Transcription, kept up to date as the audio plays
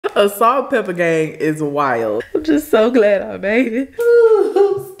A salt pepper gang is wild. I'm just so glad I made it.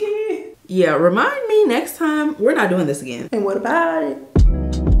 Ooh, I'm scared. Yeah, remind me next time we're not doing this again. And what about it?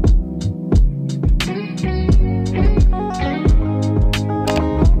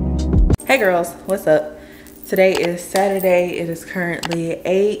 Hey girls, what's up? Today is Saturday. It is currently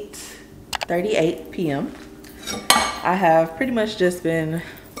 8:38 p.m. I have pretty much just been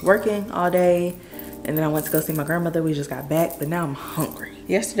working all day, and then I went to go see my grandmother. We just got back, but now I'm hungry.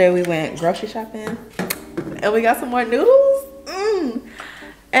 Yesterday we went grocery shopping and we got some more noodles.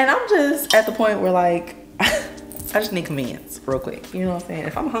 And I'm just at the point where like I just need convenience real quick. You know what I'm saying?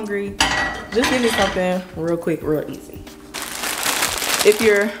 If I'm hungry, just give me something real quick, real easy. If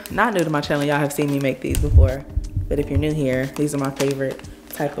you're not new to my channel, y'all have seen me make these before. But if you're new here, these are my favorite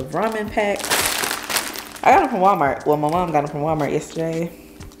type of ramen packs. I got them from Walmart. Well, my mom got them from Walmart yesterday.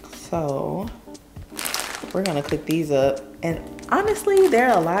 So we're gonna cook these up. And honestly, they're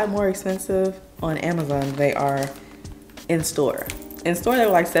a lot more expensive on Amazon than they are in store. In store, they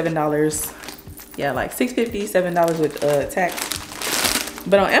were like $7. Yeah, like $6.50, $7 with tax.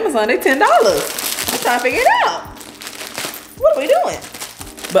 But on Amazon, they're $10. I'm trying to figure it out. What are we doing?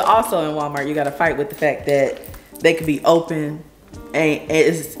 But also in Walmart, you gotta fight with the fact that they could be open and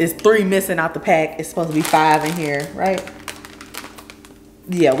it's 3 missing out the pack. It's supposed to be 5 in here, right?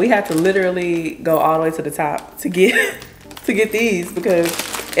 Yeah, we had to literally go all the way to the top to get these because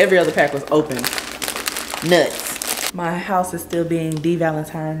every other pack was open. Nuts. My house is still being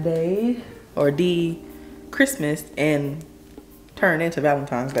de-Valentine Day or de-Christmas and turned into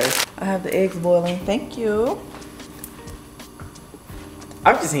Valentine's Day. I have the eggs boiling. Thank you.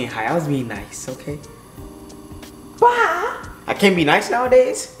 I'm just saying hi. I was being nice, okay? Bah! I can't be nice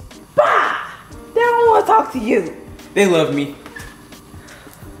nowadays. Bah! They don't want to talk to you. They love me.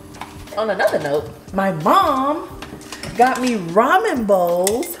 On another note, my mom got me ramen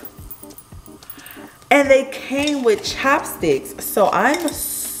bowls and they came with chopsticks. So I'm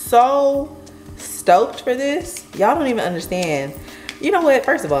so stoked for this. Y'all don't even understand. You know what?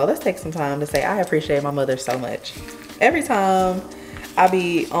 First of all, let's take some time to say I appreciate my mother so much. Every time I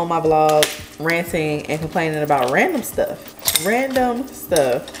be on my vlog ranting and complaining about random stuff.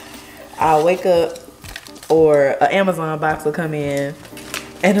 I'll wake up or an Amazon box will come in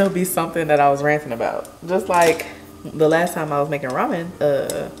and it'll be something that I was ranting about. Just like the last time I was making ramen,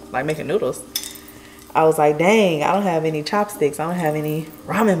 like making noodles. I was like, dang, I don't have any chopsticks. I don't have any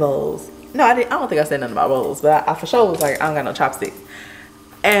ramen bowls. No, I don't think I said nothing about bowls, but I for sure was like, I don't got no chopsticks.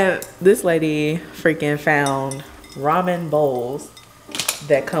 And this lady freaking found ramen bowls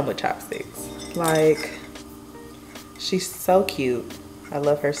that come with chopsticks. Like, she's so cute. I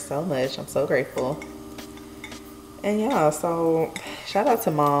love her so much. I'm so grateful. And yeah, so shout out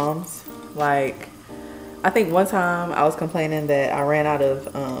to moms. Like, I think one time I was complaining that I ran out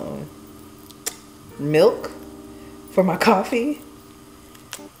of milk for my coffee.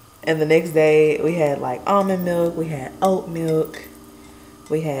 And the next day we had like almond milk, we had oat milk,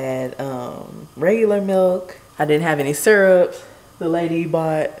 we had regular milk. I didn't have any syrups. The lady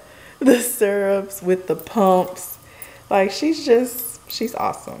bought the syrups with the pumps. Like, she's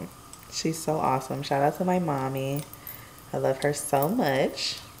awesome. She's so awesome. Shout out to my mommy. I love her so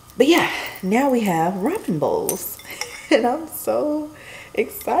much. But yeah, now we have ramen bowls. And I'm so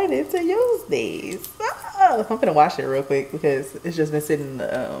excited to use these. Oh, I'm gonna wash it real quick because it's just been sitting in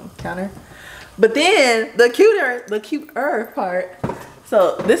the counter. But then the cuter part.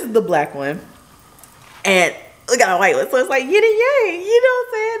 So this is the black one. And we got a white one, so it's like yin and yang. You know what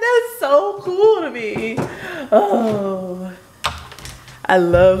I'm saying? That's so cool to me. Oh, I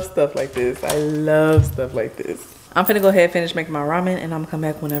love stuff like this. I love stuff like this. I'm finna go ahead and finish making my ramen, and I'm gonna come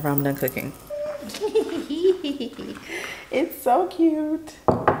back whenever I'm done cooking. It's so cute.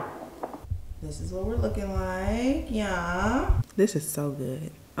 This is what we're looking like. Yeah. This is so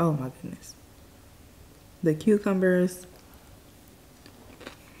good. Oh my goodness. The cucumbers.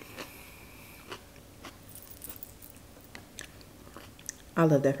 I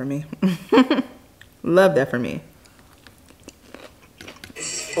love that for me. Love that for me.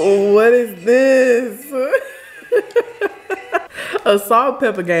 What is this? A salt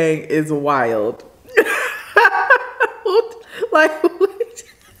pepper gang is wild. Like, what?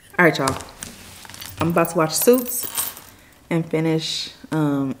 All right, y'all. I'm about to watch Suits and finish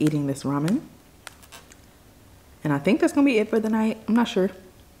eating this ramen. And I think that's gonna be it for the night. I'm not sure.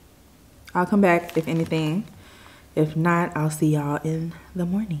 I'll come back if anything. If not, I'll see y'all in the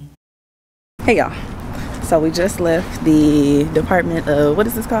morning. Hey y'all. So we just left the department of, what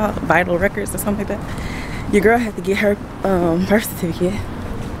is this called? Vital Records or something like that. Your girl had to get her birth certificate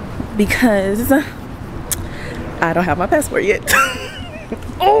because I don't have my passport yet.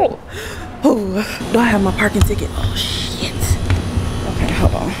 Oh! Oh! Do I have my parking ticket? Oh, shit. Okay,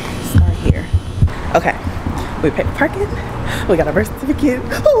 hold on. Start here. Okay. We paid parking. We got our birth certificate.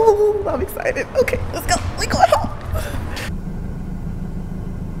 Oh, I'm excited. Okay, let's go. We going home.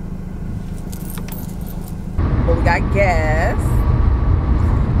 But we got gas.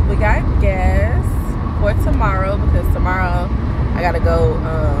 We got gas for tomorrow because tomorrow I gotta go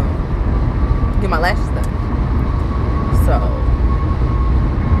get my lashes done. So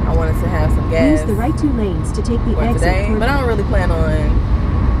I wanted to have some gas. Use the right 2 lanes to take the for exit today, but I don't really plan on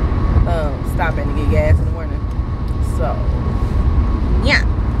stopping to get gas in the morning. So yeah,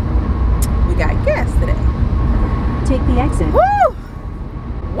 we got gas today. Take the exit. Woo!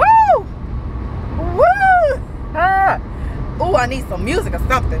 Woo! Woo! Oh, I need some music or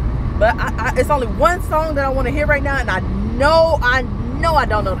something. But it's only one song that I want to hear right now, and I know I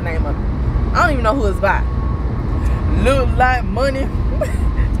don't know the name of it. I don't even know who it's by. Look like money,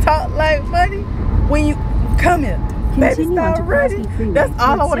 talk like money. When you come here, baby, start ready. That's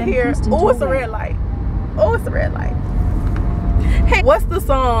all I want to hear. Oh, it's a red light. Oh, it's a red light. Hey, what's the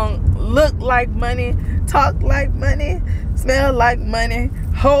song? Look like money, talk like money, smell like money,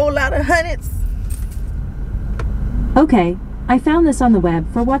 whole lot of hundreds. Okay, I found this on the web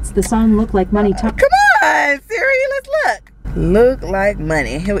for what's the song Look Like Money Talk. Come on, Siri, let's look. Look like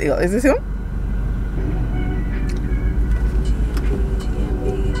money. Here we go. Is this him?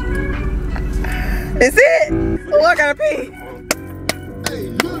 Is it? Oh, I gotta pee. Hey,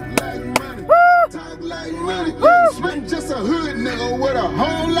 look like money, Woo! talk like money. I'm just a hood nigga with a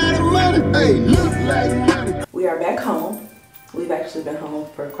whole lot of money. Hey, look like money. We are back home. We've actually been home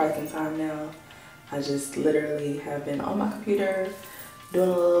for quite some time now. I just literally have been on my computer doing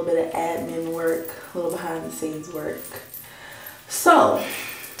a little bit of admin work, a little behind the scenes work. So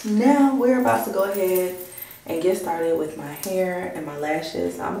now we're about to go ahead and get started with my hair and my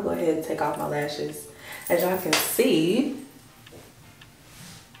lashes. I'm gonna go ahead and take off my lashes. As y'all can see,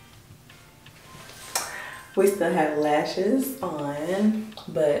 we still have lashes on,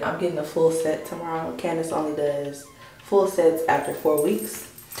 but I'm getting a full set tomorrow. Candace only does full sets after 4 weeks.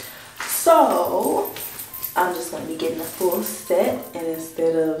 So I'm just going to be getting a full set, and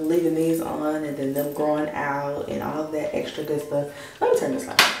instead of leaving these on and then them growing out and all of that extra good stuff, let me turn this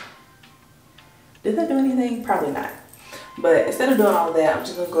light on. Did that do anything? Probably not. But instead of doing all that, I'm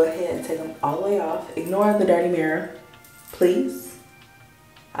just going to go ahead and take them all the way off. Ignore the dirty mirror, please.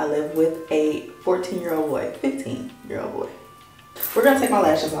 I live with a 14-year-old boy, 15-year-old boy. We're going to take my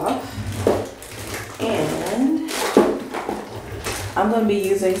lashes off, and I'm going to be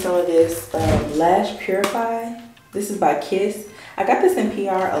using some of this Lash Purify. This is by Kiss. I got this in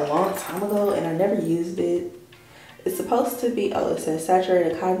PR a long time ago and I never used it. It's supposed to be, oh, it says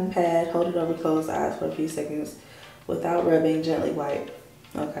saturated cotton pad, hold it over closed eyes for a few seconds without rubbing, gently wipe.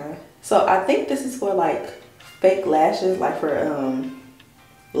 Okay. So I think this is for like fake lashes, like for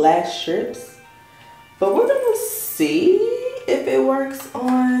lash strips. But we're going to see if it works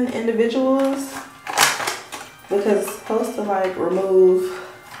on individuals, because it's supposed to like remove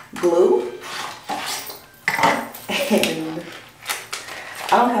glue, and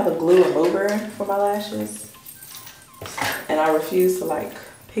I don't have a glue remover for my lashes, and I refuse to like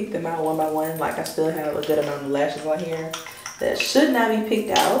pick them out one by one. Like I still have a good amount of lashes on here that should not be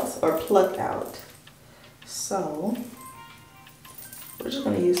picked out or plucked out. So we're just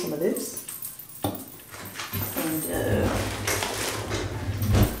gonna use some of this, and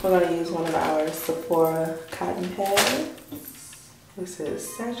we're gonna use one of our Sephora cotton pads. It says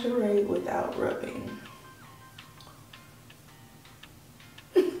saturate without rubbing.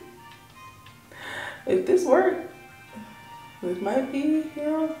 If this works, this might be, you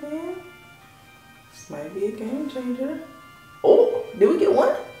know what I'm saying? This might be a game changer. Oh, did we get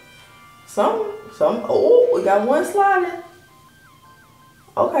one? Oh, we got one sliding.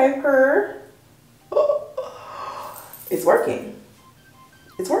 Okay, purr. Oh, it's working.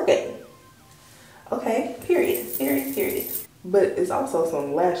 It's working. Okay, period. But it's also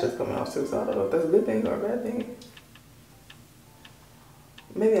some lashes coming off too, so I don't know if that's a good thing or a bad thing.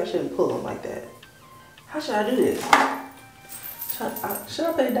 Maybe I shouldn't pull them like that. How should I do this? Should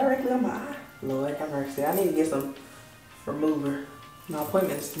I put it directly on my eye? Lord have mercy. I need to get some remover. My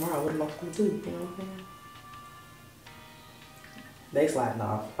appointment is tomorrow. What am I supposed to do? You know what I'm saying? They sliding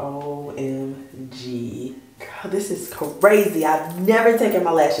off. OMG. Girl, this is crazy. I've never taken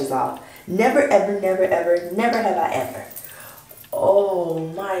my lashes off. Never, ever, never, ever, never have I ever. Oh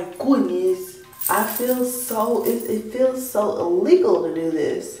my goodness. I feel so, it feels so illegal to do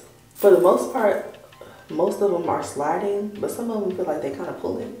this. For the most part, most of them are sliding, but some of them feel like they kind of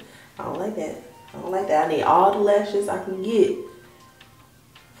pulling. I don't like that. I don't like that. I need all the lashes I can get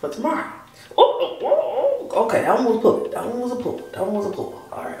for tomorrow. Oh, okay, that one was pulled. That one was a pull. That one was a pull.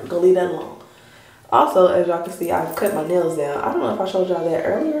 All right, we're gonna leave that alone. Also, as y'all can see, I've cut my nails down. I don't know if I showed y'all that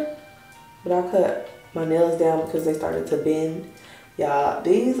earlier, but I cut my nails down because they started to bend. Y'all,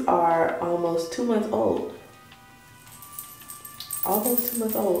 these are almost 2 months old. Almost 2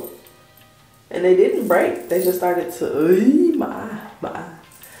 months old. And they didn't break. They just started to,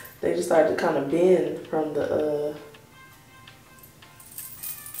 they just started to kind of bend from the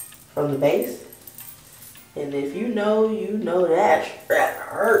base. And if you know that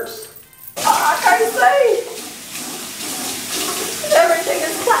hurts. Oh, I can't say. Everything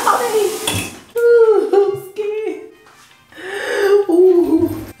is cloudy. Ooh, skin. Ooh.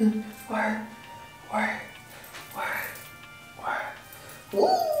 Work. Ooh.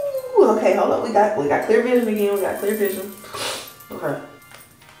 Okay, hold up. We got clear vision again. We got clear vision. Okay.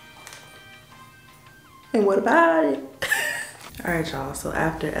 And what about it? All right, y'all. So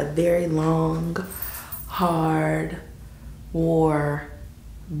after a very long, hard war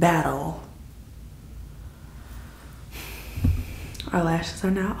battle, our lashes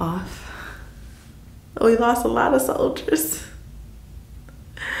are now off. We lost a lot of soldiers.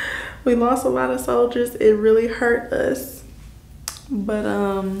 We lost a lot of soldiers. It really hurt us. But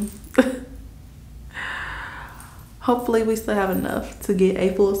hopefully we still have enough to get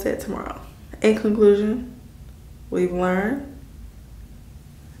a full set tomorrow. In conclusion, we've learned,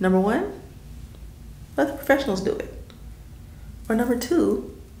 number one, let the professionals do it. Or number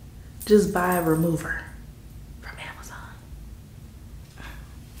two, just buy a remover from Amazon.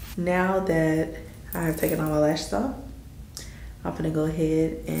 Now that I have taken all my lashes off, I'm gonna go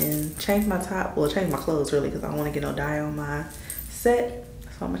ahead and change my top. Well, change my clothes really, because I don't want to get no dye on my set.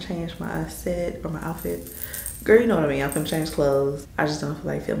 So I'm gonna change my set or my outfit. Girl, you know what I mean. I'm gonna change clothes. I just don't feel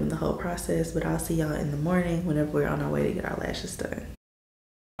like filming the whole process, but I'll see y'all in the morning whenever we're on our way to get our lashes done.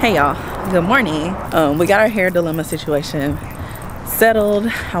 Hey y'all, good morning. We got our hair dilemma situation settled.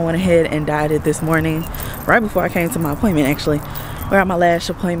 I went ahead and dyed it this morning, right before I came to my appointment actually. We're at my lash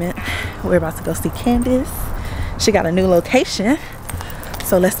appointment. We're about to go see Candace. She got a new location,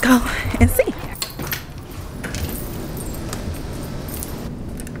 so let's go and see.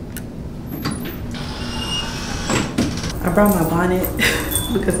 I brought my bonnet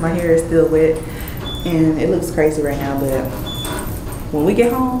because my hair is still wet and it looks crazy right now, but when we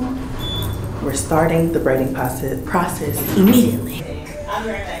get home, we're starting the braiding process immediately.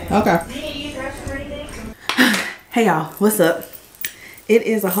 Okay. Hey y'all, what's up? It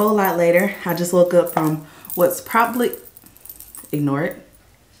is a whole lot later. I just woke up from what's probably, ignore it,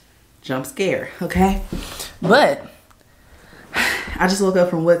 jump scare, okay? But I just woke up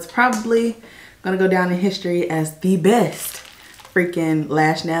from what's probably gonna go down in history as the best freaking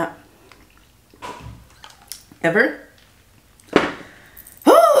lash nap ever.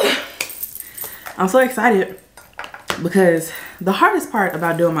 I'm so excited because the hardest part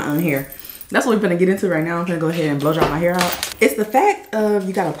about doing my own hair, that's what we're gonna get into right now. I'm gonna go ahead and blow dry my hair out. It's the fact of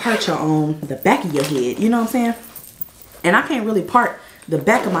you gotta part your own the back of your head, you know what I'm saying? And I can't really part the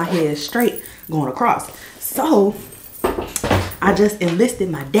back of my head straight going across. So I just enlisted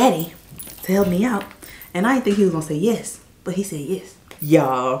my daddy to help me out. And I didn't think he was gonna say yes, but he said yes.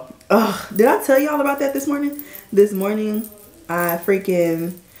 Y'all, did I tell y'all about that this morning? This morning, I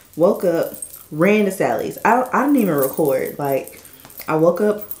freaking woke up, ran to Sally's. I didn't even record. Like, I woke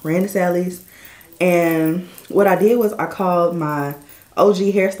up, ran to Sally's, and what I did was I called my OG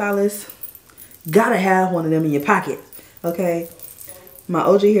hairstylist. Gotta have one of them in your pocket, okay? My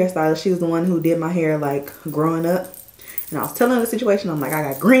OG hairstylist, she was the one who did my hair like growing up. And I was telling her the situation. I'm like, I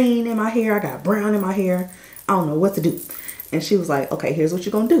got green in my hair. I got brown in my hair. I don't know what to do. And she was like, okay, here's what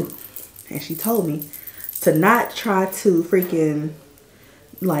you're gonna do. And she told me to not try to freaking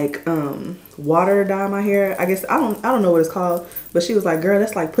like water dye my hair. I guess I don't know what it's called, but she was like, girl,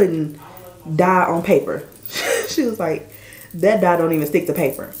 that's like putting dye on paper. She was like, that dye don't even stick to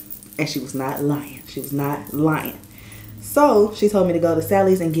paper. And she was not lying. She was not lying. So she told me to go to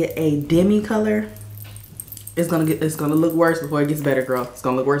Sally's and get a demi color. It's gonna look worse before it gets better, girl. It's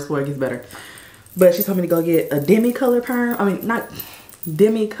gonna look worse before it gets better. But she told me to go get a demi color perm. I mean, not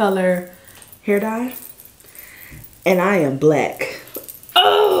demi color hair dye. And I am black.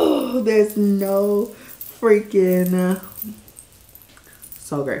 Oh, there's no freaking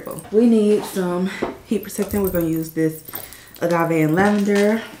so grateful. We need some heat protectant. We're gonna use this agave and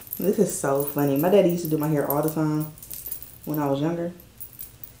lavender. This is so funny. My daddy used to do my hair all the time when I was younger.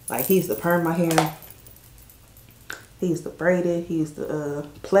 Like, he used to perm my hair. He used to braid it. He used to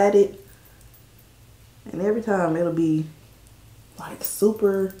plait it. And every time it'll be like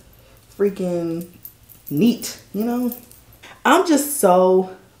super freaking neat, you know? I'm just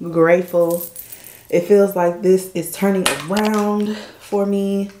so grateful. It feels like this is turning around for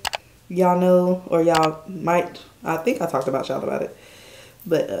me. Y'all know, or y'all might, I think I talked about y'all about it.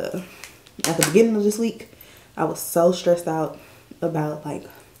 But at the beginning of this week, I was so stressed out about like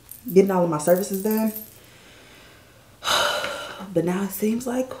getting all of my services done. But now it seems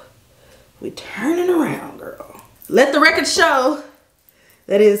like we're turning around, girl. Let the record show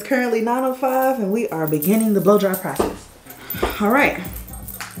that it is currently 9:05 and we are beginning the blow dry process. All right,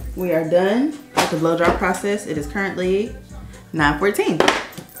 we are done with the blow dry process. It is currently 9:14.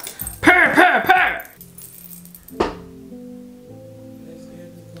 Purr, purr, purr.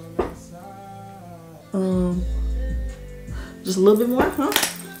 Just a little bit more, huh?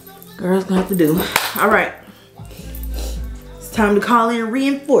 Girl's gonna have to do. All right, it's time to call in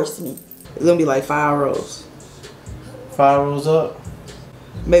reinforcement. It's gonna be like 5 rows. 5 rows up.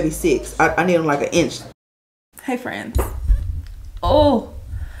 Maybe 6. I need them like an inch. Hey friends. Oh,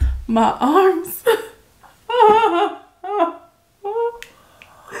 my arms.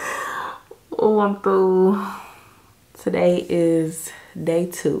 Oh, I'm through. Today is day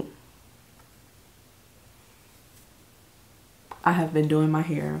 2. I have been doing my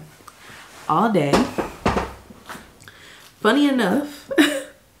hair all day. Funny enough,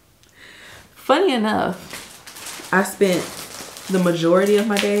 I spent the majority of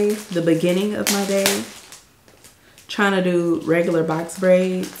my day, the beginning of my day, trying to do regular box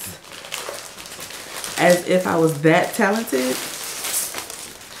braids as if I was that talented,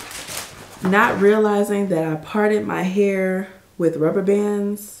 not realizing that I parted my hair with rubber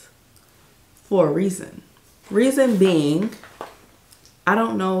bands for a reason. Reason being, I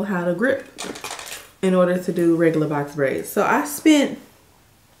don't know how to grip in order to do regular box braids. So I spent,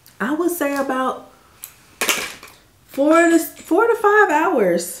 I would say about 4 to 5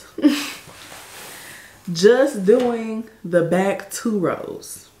 hours just doing the back 2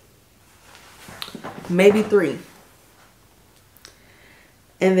 rows, maybe 3.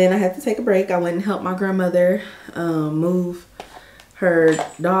 And then I had to take a break. I went and helped my grandmother move her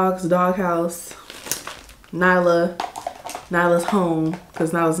dog's doghouse. Nyla's home,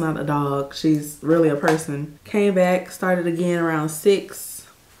 because Nyla's not a dog, she's really a person. Came back, started again around 6,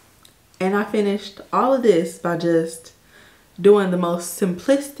 and I finished all of this by just doing the most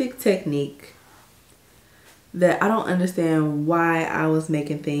simplistic technique that I don't understand why I was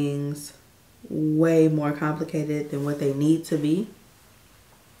making things way more complicated than what they need to be.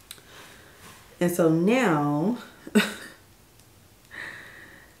 And so now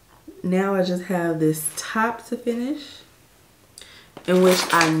I just have this top to finish, in which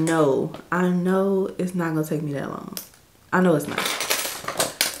I know it's not gonna take me that long. I know it's not.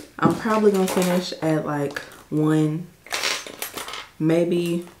 I'm probably gonna finish at like 1,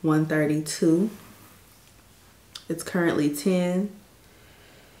 maybe 1:32. It's currently 10.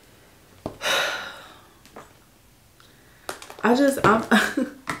 I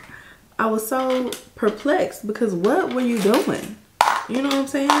was so perplexed because what were you doing? You know what I'm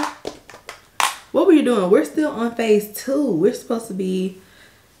saying? What were you doing? We're still on phase 2. We're supposed to be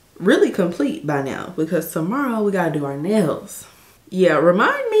really complete by now because tomorrow we gotta do our nails. Yeah,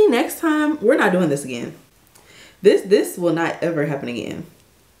 remind me next time. We're not doing this again. This will not ever happen again.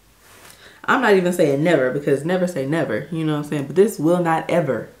 I'm not even saying never because never say never. You know what I'm saying? But this will not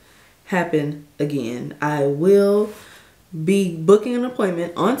ever happen again. I will be booking an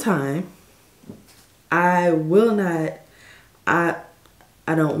appointment on time. I will not. I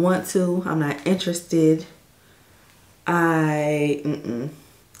don't want to. I'm not interested. Leave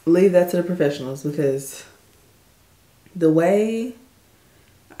that to the professionals because the way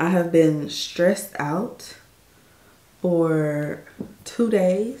I have been stressed out for 2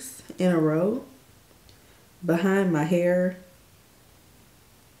 days in a row behind my hair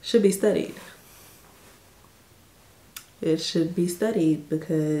should be studied. It should be studied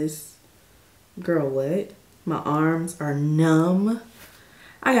because, girl, what? My arms are numb.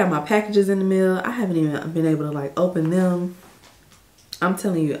 I got my packages in the mail. I haven't even been able to like open them. I'm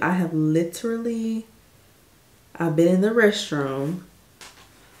telling you, I have literally, I've been in the restroom.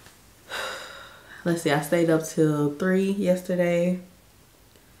 Let's see, I stayed up till 3 yesterday.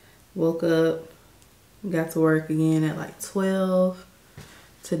 Woke up, got to work again at like 12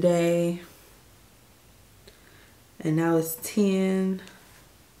 today. And now it's 10.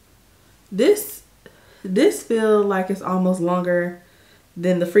 This feels like it's almost longer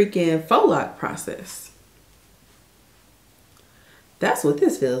than the freaking faux lock process. That's what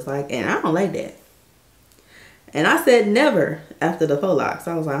this feels like, and I don't like that. And I said never after the faux locks.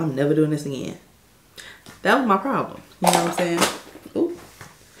 I was like, I'm never doing this again. That was my problem. You know what I'm saying? Ooh.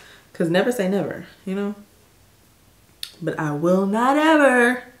 Because never say never, you know? But I will not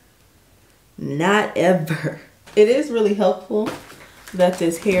ever Not ever. It is really helpful that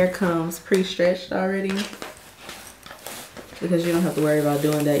this hair comes pre-stretched already, because you don't have to worry about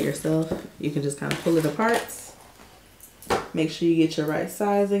doing that yourself. You can just kind of pull it apart. Make sure you get your right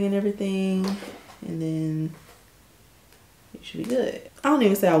sizing and everything, and then you should be good. I don't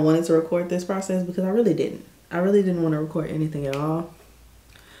even say I wanted to record this process because I really didn't. I really didn't want to record anything at all.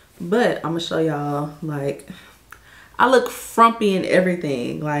 But I'm gonna show y'all, like, I look frumpy and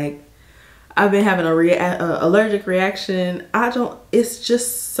everything. Like, I've been having a allergic reaction. It's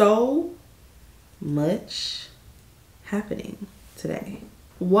just so much happening today.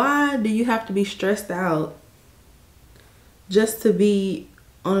 Why do you have to be stressed out just to be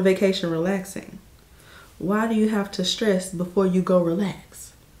on a vacation relaxing? Why do you have to stress before you go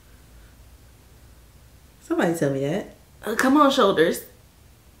relax? Somebody tell me that. Come on, shoulders.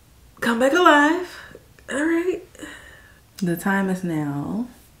 Come back alive. All right. The time is now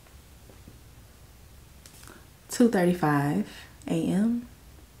 2:35 a.m.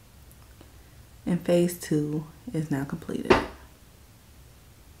 and phase 2 is now completed.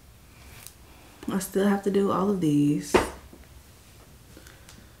 I still have to do all of these.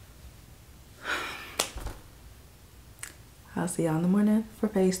 I'll see y'all in the morning for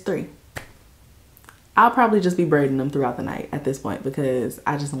phase 3. I'll probably just be braiding them throughout the night at this point because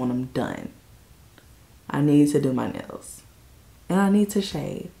I just want them done. I need to do my nails, and I need to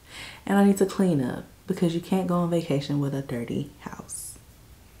shave, and I need to clean up because you can't go on vacation with a dirty house.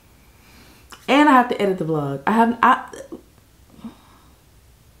 And I have to edit the vlog.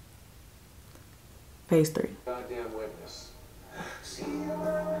 Phase 3. Goddamn witness.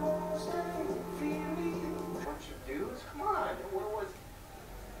 What you do is, come on.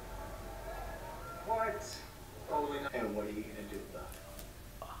 What? Totally not. And what are you gonna do about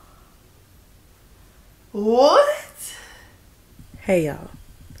it? What? Hey y'all.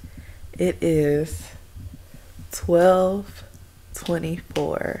 It is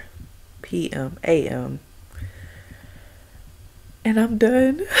 12:24 p.m. a.m. and I'm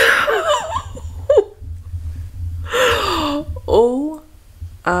done. Oh,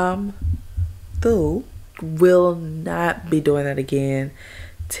 I'm through. Will not be doing that again.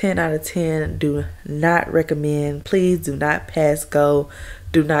 10 out of 10. Do not recommend. Please do not pass go.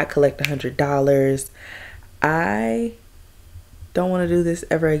 Do not collect $100. I don't want to do this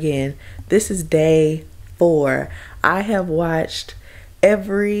ever again. This is day 4. I have watched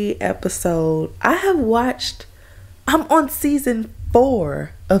every episode. I'm on season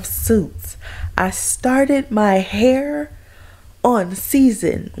 4 of Suits. I started my hair on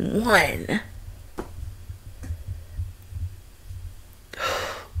season 1.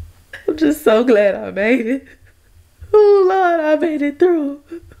 I'm just so glad I made it. Oh Lord, I made it through.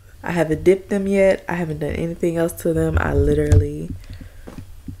 I haven't dipped them yet. I haven't done anything else to them. I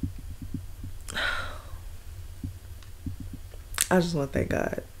just want to thank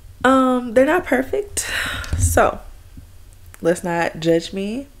God. They're not perfect, so let's not judge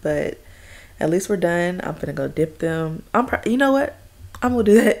me, but at least we're done. I'm gonna go dip them. You know what? I'm gonna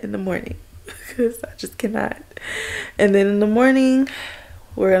do that in the morning because I just cannot. And then in the morning,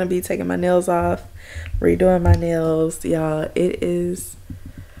 we're gonna be taking my nails off, redoing my nails. Y'all, it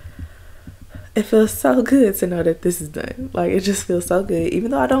feels so good to know that this is done. Like, it just feels so good.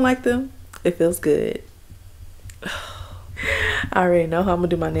 Even though I don't like them, it feels good. I already know how I'm gonna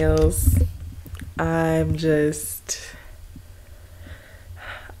do my nails. I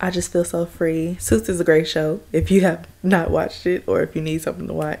just feel so free. Suits is a great show. If you have not watched it, or if you need something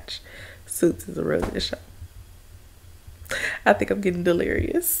to watch, Suits is a real good show. I think I'm getting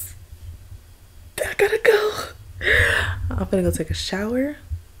delirious. I gotta go. I'm gonna go take a shower,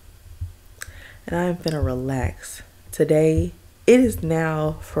 and I'm finna relax. Today, it is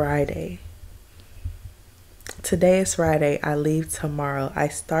now Friday. Today is Friday. I leave tomorrow. I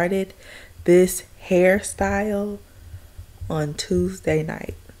started this hairstyle on Tuesday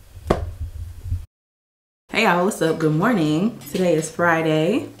night. Hey y'all, what's up? Good morning. Today is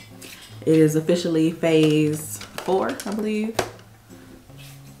Friday. It is officially phase 4, I believe.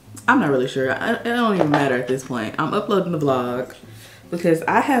 I'm not really sure. It don't even matter at this point. I'm uploading the vlog because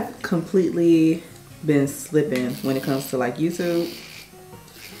I have completely been slipping when it comes to like YouTube.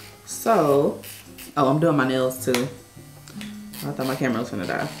 So, oh, I'm doing my nails too. I thought my camera was gonna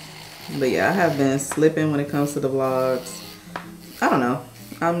die. But yeah, I have been slipping when it comes to the vlogs. I don't know.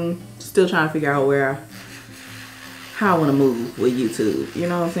 I'm still trying to figure out how I want to move with YouTube. You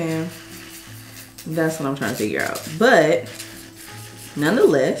know what I'm saying? That's what I'm trying to figure out. But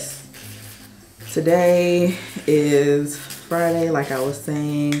nonetheless, today is Friday, like I was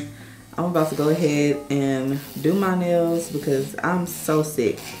saying. I'm about to go ahead and do my nails because I'm so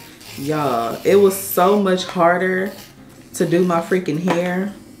sick. Y'all, it was so much harder to do my freaking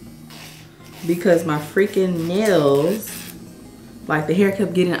hair because my freaking nails, like the hair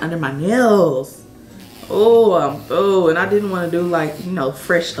kept getting under my nails. Oh, and I didn't want to do like, you know, a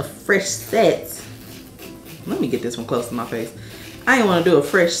fresh set. Let me get this one close to my face. I didn't want to do a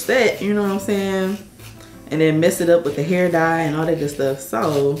fresh set, you know what I'm saying? And then mess it up with the hair dye and all that good stuff.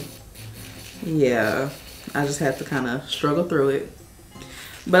 So yeah, I just had to kind of struggle through it.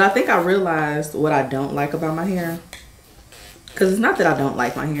 But I think I realized what I don't like about my hair. Because it's not that I don't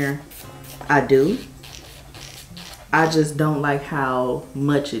like my hair. I do. I just don't like how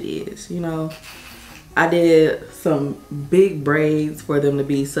much it is, you know. I did some big braids for them to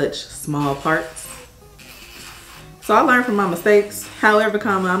be such small parts. So I learned from my mistakes. However,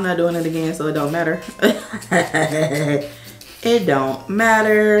 I'm not doing it again, so it don't matter. It don't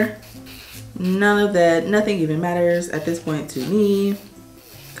matter. None of that, nothing even matters at this point to me,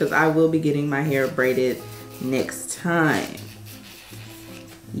 because I will be getting my hair braided next time.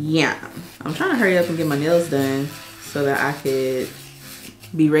 Yeah, I'm trying to hurry up and get my nails done so that I could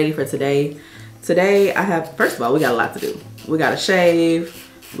be ready for today. Today I have, first of all, we got a lot to do. We gotta shave,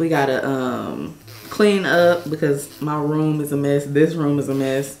 we gotta clean up because my room is a mess, this room is a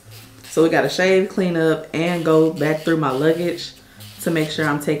mess. So we gotta shave, clean up, and go back through my luggage to make sure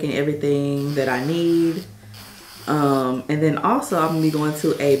I'm taking everything that I need. And then also I'm gonna be going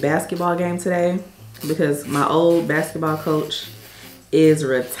to a basketball game today because my old basketball coach is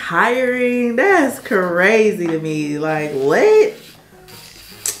retiring. That's crazy to me. Like, what?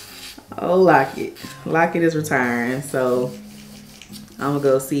 Oh, Lockett is retiring, so I'm gonna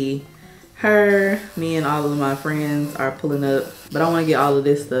go see her. Me and all of my friends are pulling up, but I want to get all of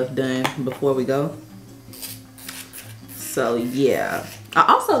this stuff done before we go. So yeah,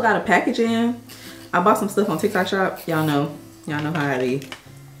 I also got a package in. I bought some stuff on TikTok Shop. Y'all know how I be.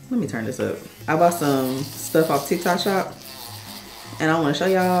 Let me turn this up. I bought some stuff off TikTok Shop, and I want to show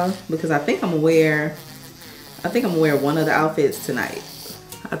y'all because I think I'm gonna wear one of the outfits tonight.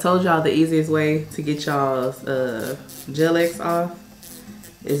 I told y'all the easiest way to get y'all's Gel X off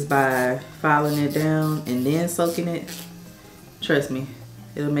is by filing it down and then soaking it. Trust me,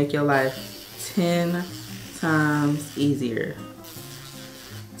 it'll make your life 10 times easier.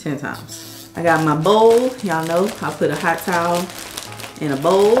 10 times. I got my bowl. Y'all know I put a hot towel in a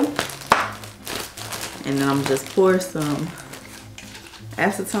bowl, and then I'm just pour some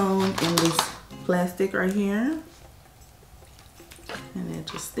acetone in this plastic right here, and then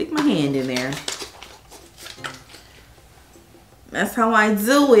just stick my hand in there. That's how I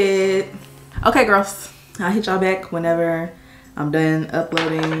do it. Okay, girls, I'll hit y'all back whenever I'm done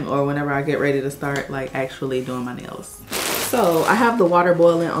uploading or whenever I get ready to start like actually doing my nails. So I have the water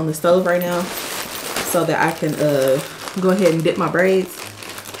boiling on the stove right now so that I can go ahead and dip my braids.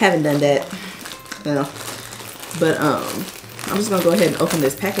 Haven't done that, you know, but I'm just gonna go ahead and open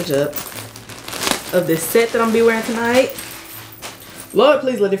this package up of this set that I'm gonna be wearing tonight. Lord,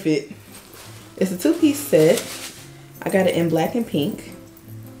 please let it fit. It's a 2-piece set. I got it in black and pink.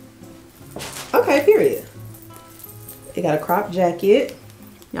 Okay, period. It got a crop jacket.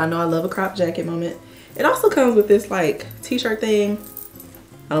 Y'all know I love a crop jacket moment. It also comes with this like t-shirt thing.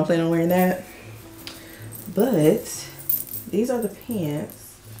 I don't plan on wearing that. But these are the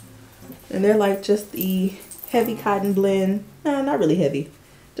pants. And they're like just the heavy cotton blend. No, not really heavy.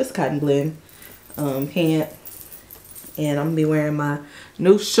 Just cotton blend pant. And I'm gonna be wearing my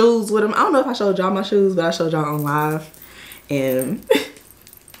new shoes with them. I don't know if I showed y'all my shoes, but I showed y'all on live. And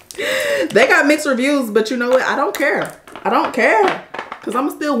they got mixed reviews, but you know what? I don't care. I don't care, because I'm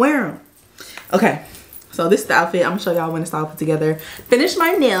gonna still wear them. Okay, so this is the outfit. I'm gonna show y'all when it's all put together. Finish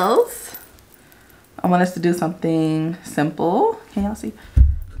my nails. I want us to do something simple. Can y'all see?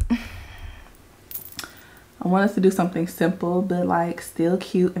 I want us to do something simple, but like still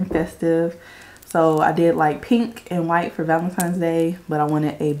cute and festive. So I did like pink and white for Valentine's Day, but I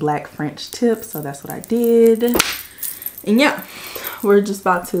wanted a black French tip, so that's what I did. And yeah, we're just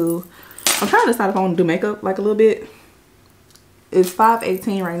about to, I'm trying to decide if I want to do makeup like a little bit. It's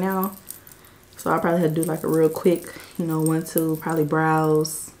 5:18 right now, so I probably had to do like a real quick, you know, 1-2, probably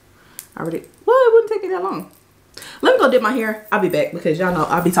brows. Well, it wouldn't take me that long. Let me go dip my hair. I'll be back because y'all know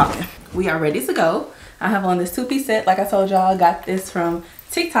I'll be talking. We are ready to go. I have on this 2-piece set. Like I told y'all, I got this from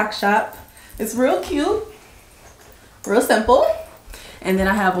TikTok Shop. It's real cute, real simple. And then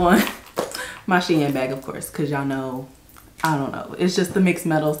I have on my Shein bag, of course, because y'all know, I don't know, it's just the mixed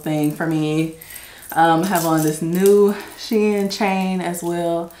metals thing for me. I have on this new Shein chain as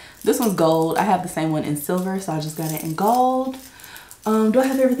well. This one's gold. I have the same one in silver, so I just got it in gold. Do I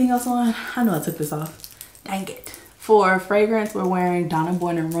have everything else on? I know I took this off. Dang it. For fragrance, we're wearing Donna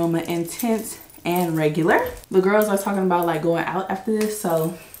Born Aroma Intense and Regular. The girls are talking about like going out after this,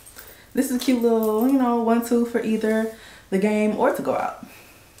 so this is a cute little, you know, 1-2 for either the game or to go out.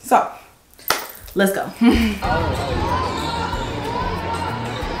 So let's go. Say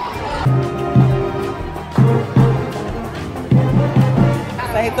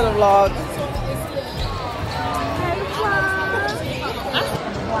hey to the vlog.